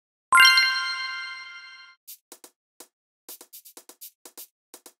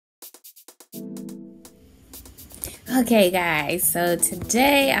Okay guys, so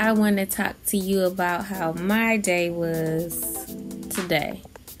today I want to talk to you about how my day was today.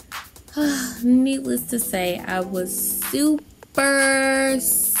 Needless to say, I was super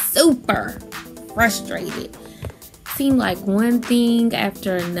frustrated. Seemed like one thing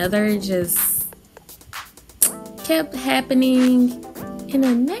after another just kept happening in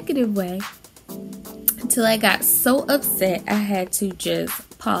a negative way until I got so upset I had to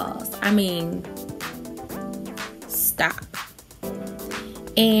just pause. I mean, stop.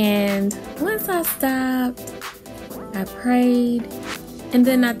 And once I stopped, I prayed, and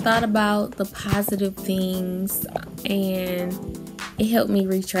then I thought about the positive things, and it helped me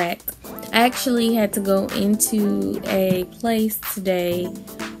retract. I actually had to go into a place today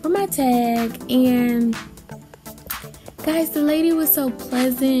for my tag, and guys, the lady was so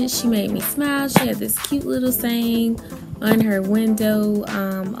pleasant. She made me smile. She had this cute little saying on her window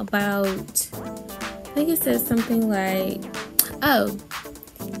about, I think it says something like, oh,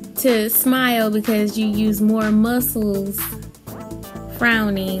 to smile because you use more muscles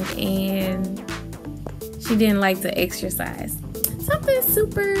frowning, and she didn't like to exercise. Something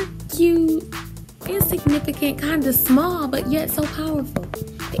super cute, insignificant, kind of small, but yet so powerful.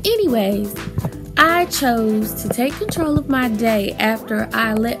 But anyways, I chose to take control of my day after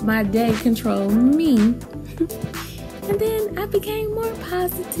I let my day control me. And then I became more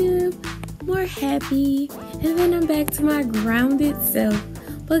positive, more happy, and then I'm back to my grounded self.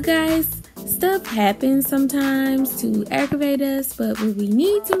 But guys, stuff happens sometimes to aggravate us, but what we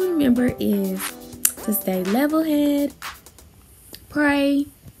need to remember is to stay level-headed, pray,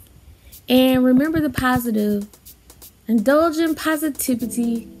 and remember the positive. Indulge in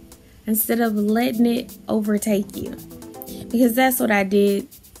positivity instead of letting it overtake you, because that's what I did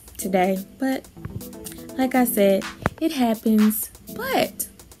today. But like I said, it happens. But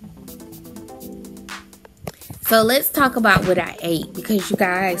so let's talk about what I ate, because you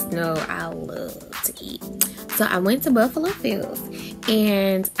guys know I love to eat. So I went to Buffalo Fields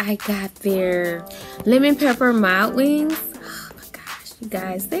and I got their lemon pepper mild wings. Oh my gosh, you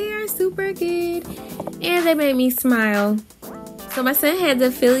guys, they are super good and they made me smile. So my son had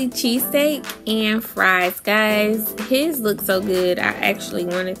the Philly cheesesteak and fries. Guys, his looked so good. I actually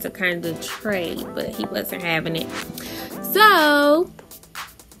wanted to kind of trade, but he wasn't having it. So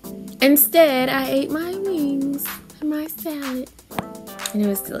instead, I ate my wings and my salad, and it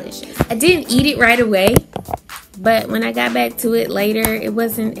was delicious. I didn't eat it right away, but when I got back to it later, it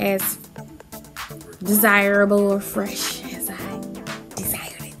wasn't as desirable or fresh as I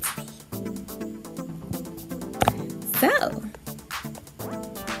desired it to be. So,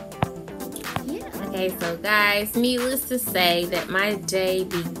 yeah. Okay, so guys, needless to say that my day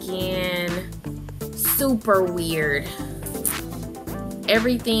began super weird.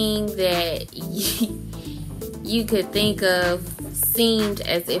 Everything that you could think of seemed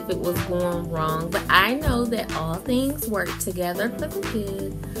as if it was going wrong, but I know that all things work together for the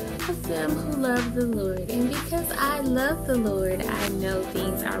good of them who love the Lord. And because I love the Lord, I know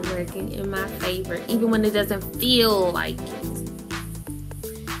things are working in my favor, even when it doesn't feel like it.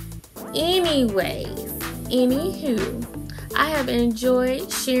 Anywho, I have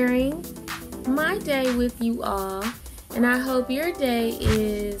enjoyed sharing my day with you all, and I hope your day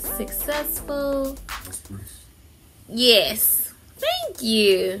is successful. Yes, thank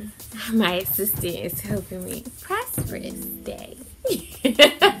you. My assistant is helping me. Prosperous day.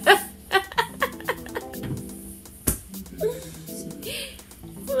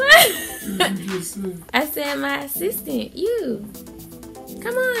 I said my assistant, you.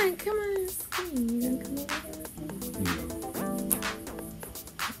 Come on. You gonna come over here with me?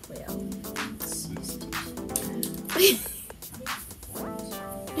 Well.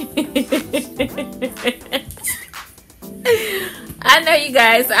 I know you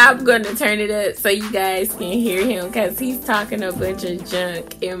guys, I'm going to turn it up so you guys can hear him, because he's talking a bunch of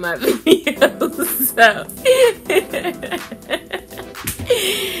junk in my videos. So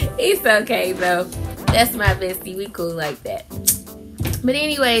it's okay though. That's my bestie. We cool like that. But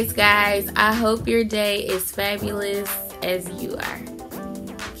anyways, guys, I hope your day is fabulous as you are.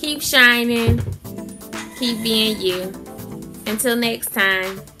 Keep shining. Keep being you. Until next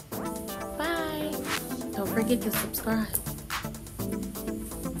time. Bye. Don't forget to subscribe.